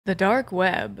The dark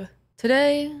web.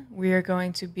 Today, we are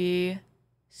going to be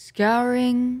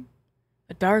scouring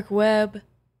a dark web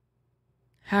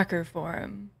hacker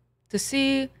forum to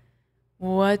see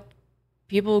what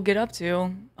people get up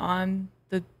to on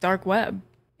the dark web.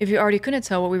 If you already couldn't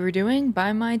tell what we were doing,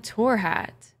 buy my Tor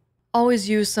hat. Always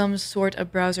use some sort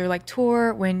of browser like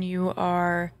Tor when you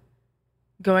are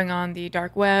going on the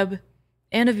dark web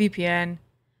and a VPN,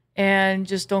 and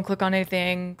just don't click on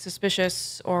anything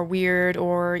suspicious or weird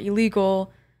or illegal.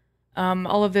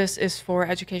 All of this is for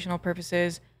educational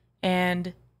purposes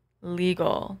and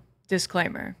legal.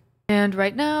 Disclaimer. And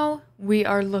right now, we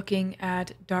are looking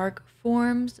at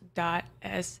darkforms.st.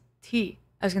 As you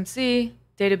can see,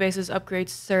 databases, upgrades,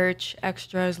 search,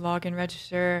 extras, login,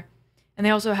 register, and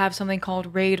they also have something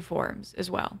called raid forms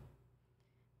as well.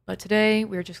 But today,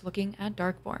 we're just looking at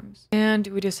dark forms. And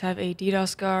we just have a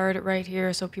DDoS guard right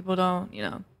here so people don't,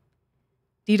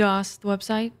 DDoS the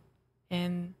website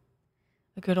in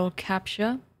a good old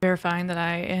CAPTCHA, verifying that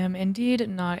I am indeed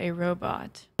not a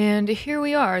robot. And here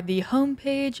we are, the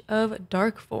homepage of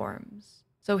dark forms.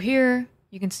 So here,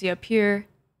 you can see up here,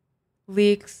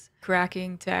 leaks,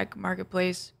 cracking, tech,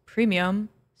 marketplace, premium,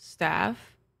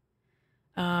 staff,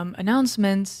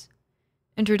 announcements,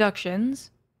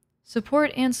 introductions,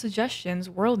 support and suggestions,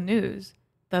 world news,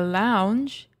 the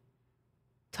lounge,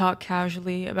 talk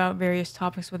casually about various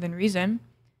topics within reason,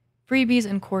 freebies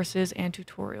and courses and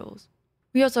tutorials.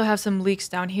 We also have some leaks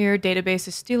down here,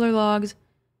 databases, Stealer logs,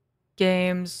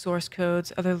 games, source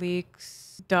codes, other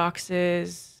leaks,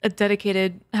 doxes, a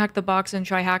dedicated hack the box and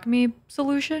try hack me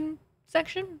solution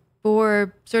section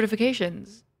for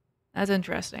certifications. That's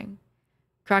interesting.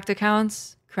 Cracked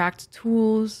accounts, cracked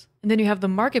tools, and then you have the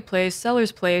marketplace,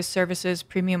 seller's place, services,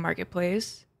 premium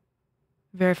marketplace,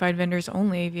 verified vendors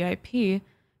only, VIP,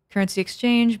 currency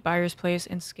exchange, buyer's place,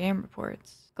 and scam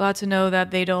reports. Glad to know that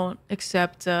they don't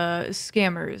accept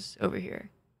scammers over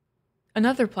here.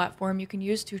 Another platform you can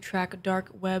use to track dark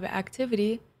web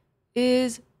activity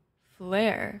is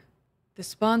Flare, the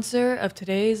sponsor of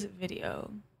today's video.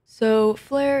 So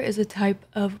Flare is a type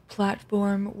of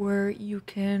platform where you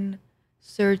can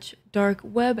search dark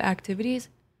web activities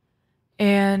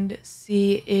and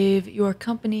see if your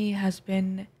company has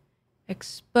been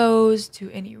exposed to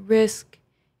any risk,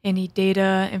 any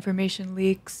data, information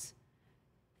leaks,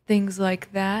 things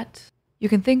like that. You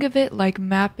can think of it like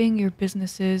mapping your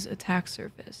business's attack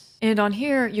surface. And on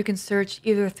here, you can search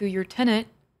either through your tenant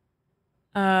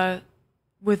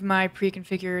with my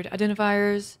pre-configured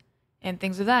identifiers and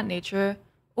things of that nature,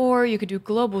 or you could do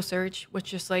global search,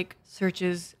 which just like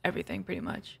searches everything pretty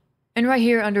much. And right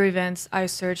here under events, I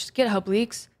searched GitHub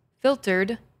leaks,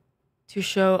 filtered to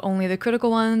show only the critical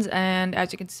ones. And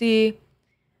as you can see,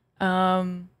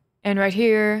 and right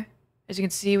here, as you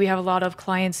can see, we have a lot of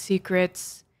client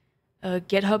secrets, a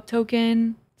GitHub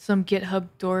token, some GitHub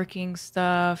dorking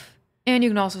stuff. And you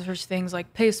can also search things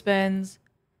like pay spends.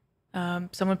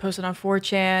 Someone posted on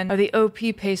 4chan, are the OP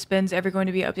pay spends ever going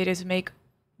to be updated to make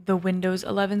the Windows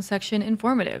 11 section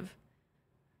informative?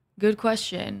 Good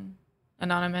question,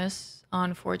 Anonymous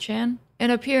on 4chan.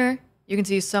 And up here, you can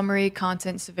see summary,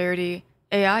 content, severity,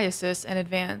 AI assist, and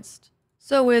advanced.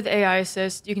 So with AI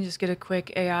assist, you can just get a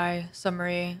quick AI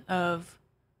summary of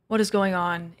what is going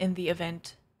on in the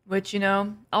event, which,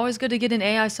 always good to get an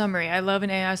AI summary. I love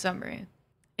an AI summary.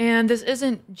 And this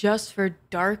isn't just for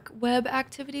dark web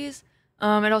activities.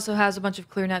 It also has a bunch of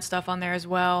ClearNet stuff on there as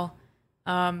well.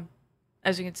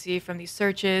 As you can see from these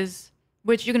searches,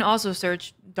 which you can also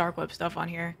search dark web stuff on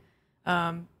here.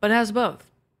 But it has both.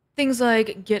 Things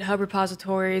like GitHub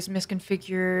repositories,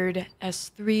 misconfigured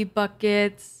S3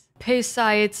 buckets, pay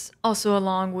sites, also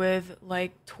along with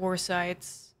like Tor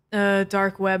sites,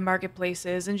 dark web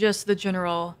marketplaces, and just the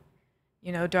general,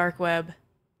 dark web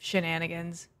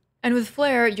shenanigans. And with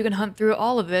Flare, you can hunt through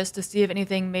all of this to see if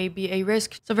anything may be a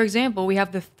risk. So for example, we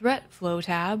have the threat flow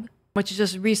tab, which is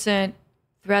just recent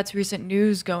threats, recent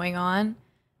news going on.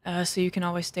 So you can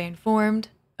always stay informed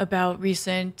about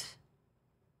recent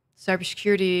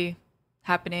cybersecurity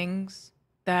happenings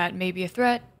that may be a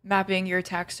threat, mapping your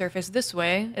attack surface this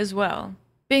way as well.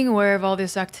 Being aware of all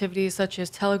these activities such as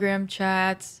Telegram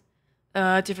chats,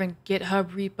 different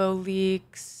GitHub repo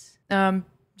leaks,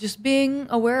 just being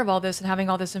aware of all this and having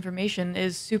all this information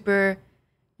is super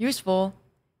useful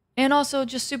and also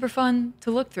just super fun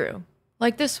to look through.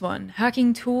 Like this one,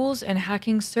 hacking tools and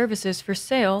hacking services for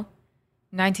sale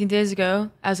 19 days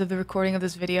ago as of the recording of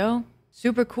this video.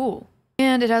 Super cool.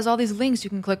 And it has all these links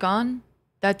you can click on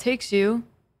that takes you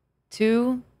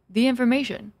to the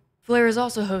information. Flare is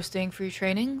also hosting free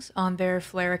trainings on their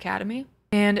Flare Academy.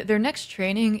 And their next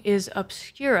training is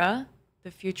Obscura,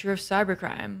 The Future of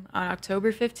Cybercrime on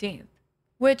October 15th,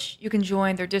 which you can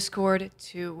join their Discord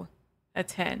to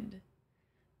attend.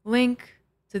 Link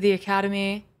to the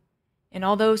Academy and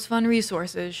all those fun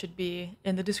resources should be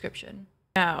in the description.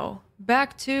 Now,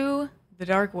 back to the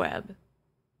dark web.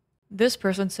 This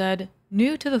person said,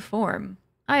 new to the forum.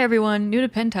 Hi everyone, new to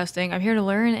pen testing. I'm here to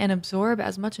learn and absorb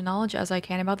as much knowledge as I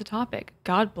can about the topic.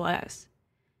 God bless.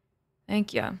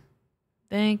 Thank you.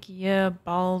 Thank you,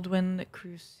 Baldwin the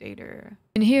Crusader.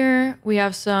 And here we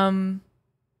have some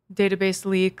database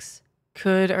leaks.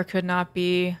 Could or could not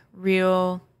be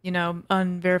real,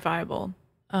 unverifiable.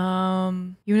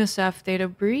 UNICEF data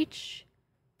breach.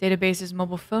 Databases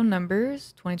mobile phone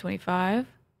numbers, 2025.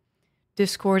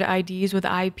 Discord IDs with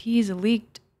IPs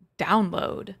leaked.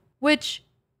 Download. Which,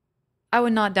 I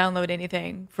would not download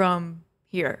anything from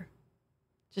here.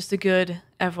 Just a good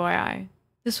FYI.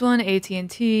 This one,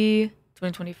 AT&T,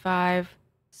 2025.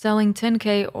 Selling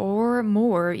 10K or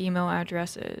more email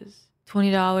addresses.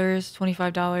 $20,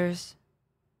 $25.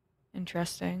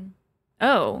 Interesting.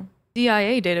 Oh,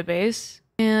 CIA database.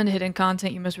 And hidden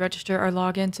content, you must register or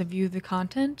log in to view the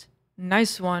content.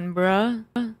 Nice one, bruh.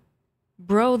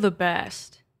 Bro the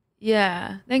best.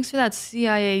 Yeah, thanks for that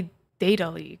CIA data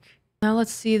leak. Now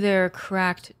let's see their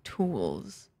cracked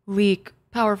tools. Leak,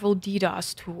 powerful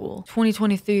DDoS tool,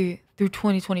 2023 through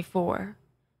 2024.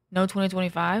 No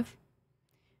 2025?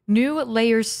 New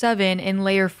layer 7 and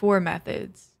layer 4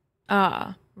 methods.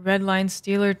 Redline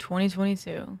Stealer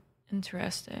 2022.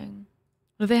 Interesting.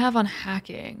 What do they have on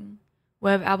hacking?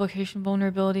 Web application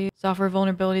vulnerabilities, software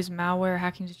vulnerabilities, malware,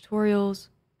 hacking tutorials,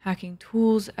 hacking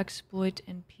tools, exploit,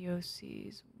 and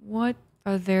POCs. What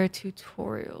are their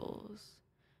tutorials?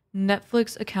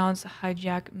 Netflix accounts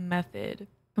hijack method.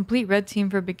 Complete red team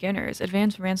for beginners.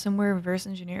 Advanced ransomware reverse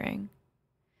engineering.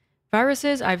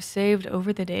 Viruses I've saved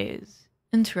over the days.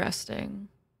 Interesting.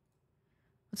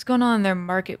 What's going on in their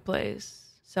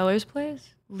marketplace? Seller's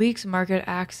place? Leaks market,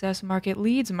 access market,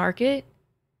 leads market,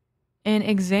 and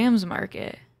exams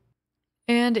market.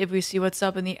 And if we see what's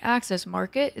up in the access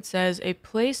market, it says a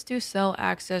place to sell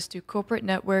access to corporate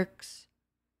networks,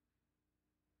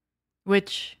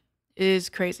 which is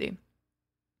crazy.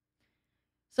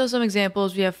 So some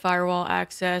examples, we have firewall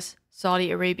access,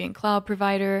 Saudi Arabian cloud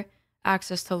provider,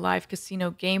 access to live casino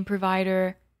game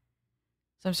provider,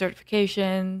 some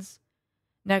certifications,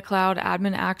 NetCloud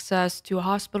admin access to a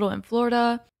hospital in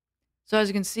Florida. So as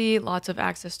you can see, lots of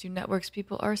access to networks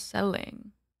people are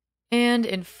selling. And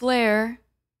in Flare,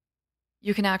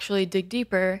 you can actually dig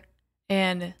deeper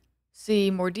and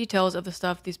see more details of the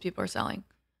stuff these people are selling.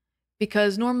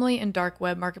 Because normally in dark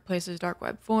web marketplaces, dark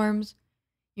web forums,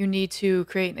 you need to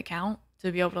create an account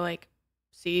to be able to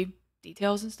see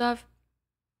details and stuff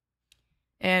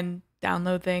and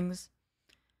download things.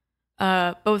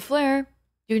 But with Flare,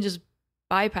 you can just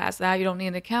bypass that. You don't need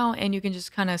an account and you can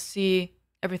just kind of see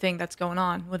everything that's going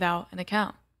on without an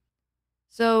account.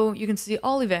 So you can see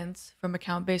all events from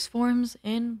account-based forums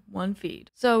in one feed.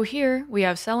 So here we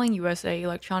have Selling USA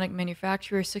Electronic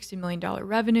Manufacturer, $60 million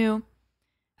revenue,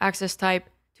 access type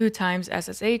 2 times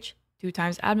SSH, 2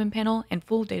 times admin panel, and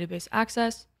full database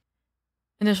access.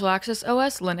 Initial access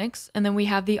OS Linux, and then we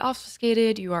have the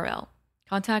obfuscated URL.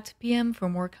 Contact PM for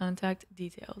more contact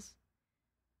details.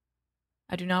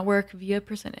 I do not work via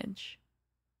percentage.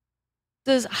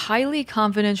 This is highly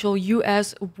confidential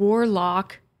US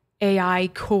Warlock AI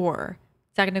core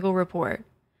technical report.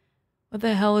 What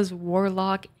the hell is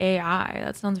Warlock AI?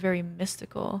 That sounds very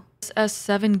mystical.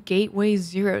 S7 Gateway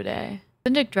 0 Day.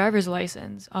 Authentic driver's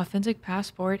license, authentic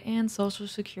passport, and social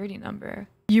security number.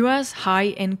 US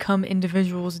high-income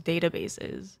individuals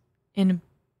databases. In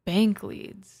bank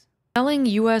leads. Selling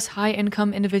US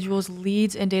high-income individuals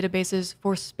leads and databases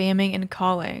for spamming and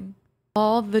calling.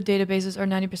 All the databases are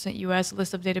 90% US.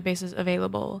 List of databases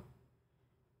available.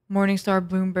 Morningstar,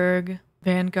 Bloomberg,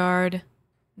 Vanguard,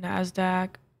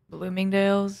 NASDAQ,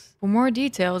 Bloomingdale's. For more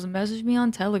details, message me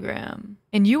on Telegram.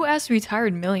 And US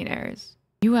retired millionaires.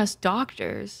 US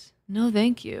doctors. No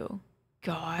thank you.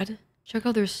 God. Check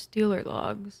out their Stealer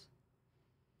logs.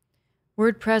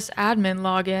 WordPress admin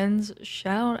logins.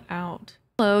 Shout out.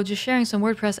 Hello, just sharing some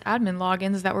WordPress admin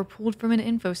logins that were pulled from an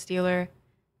info stealer.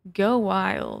 Go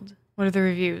wild. What are the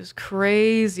reviews?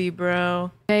 Crazy,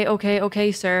 bro.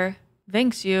 Okay, sir.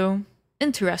 Thanks you.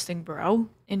 Interesting, bro.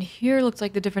 And here looks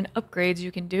like the different upgrades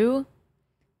you can do.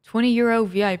 €20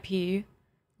 VIP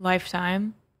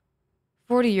lifetime,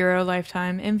 €40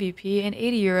 lifetime MVP, and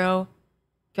 €80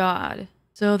 God.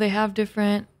 So they have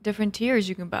different tiers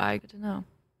you can buy. Good to know.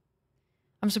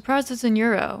 I'm surprised it's in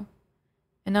euro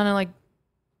and not in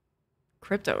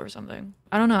crypto or something.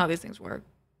 I don't know how these things work.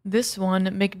 This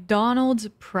one, McDonald's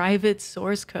private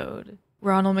source code.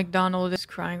 Ronald McDonald is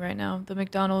crying right now. The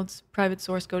McDonald's private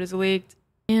source code is leaked.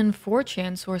 And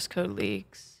 4chan source code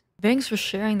leaks. Thanks for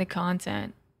sharing the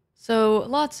content. So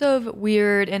lots of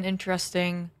weird and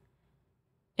interesting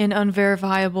and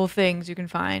unverifiable things you can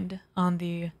find on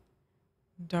the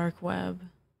dark web.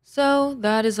 So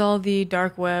that is all the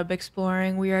dark web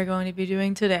exploring we are going to be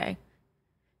doing today.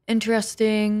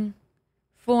 Interesting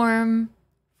forum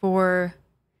for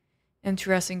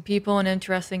interesting people and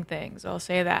interesting things. I'll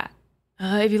say that.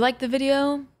 If you liked the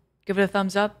video, give it a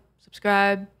thumbs up,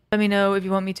 subscribe. Let me know if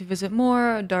you want me to visit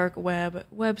more dark web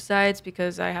websites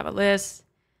because I have a list.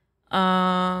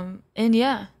 And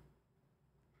yeah,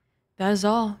 that is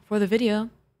all for the video.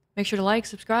 Make sure to like,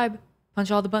 subscribe,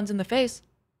 punch all the buttons in the face.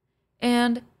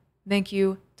 And thank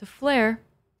you to Flare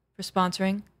for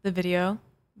sponsoring the video.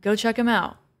 Go check them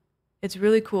out. It's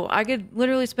really cool. I could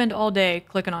literally spend all day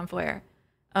clicking on Flare.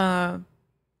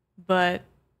 But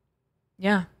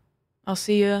yeah, I'll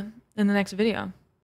see you in the next video.